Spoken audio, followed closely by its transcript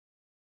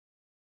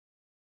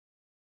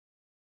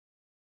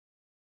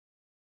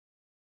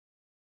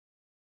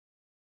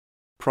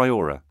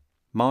Priora,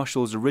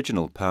 Marshall's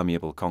original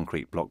permeable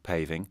concrete block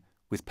paving,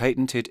 with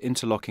patented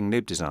interlocking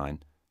nib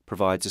design,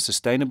 provides a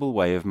sustainable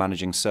way of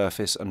managing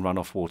surface and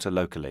runoff water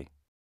locally.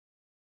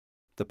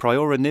 The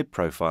Priora nib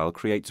profile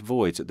creates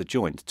voids at the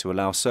joint to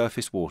allow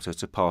surface water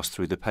to pass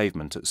through the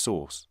pavement at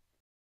source.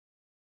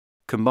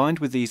 Combined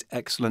with these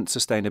excellent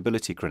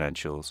sustainability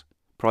credentials,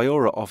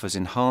 Priora offers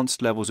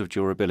enhanced levels of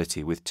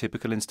durability with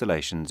typical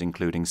installations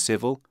including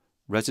civil,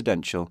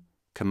 residential,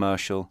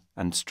 commercial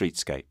and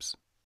streetscapes.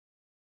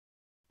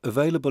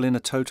 Available in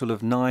a total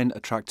of 9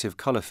 attractive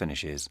colour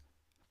finishes,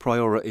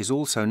 Priora is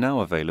also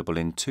now available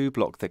in 2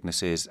 block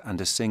thicknesses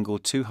and a single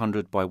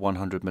 200 by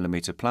 100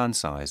 mm plan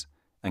size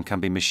and can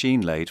be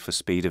machine laid for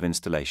speed of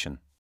installation.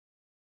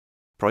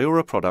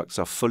 Priora products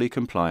are fully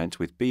compliant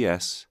with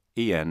BS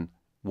EN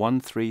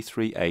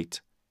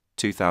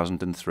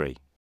 1338/2003.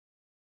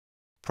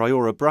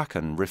 Priora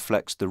Bracken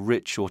reflects the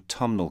rich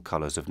autumnal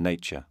colours of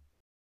nature.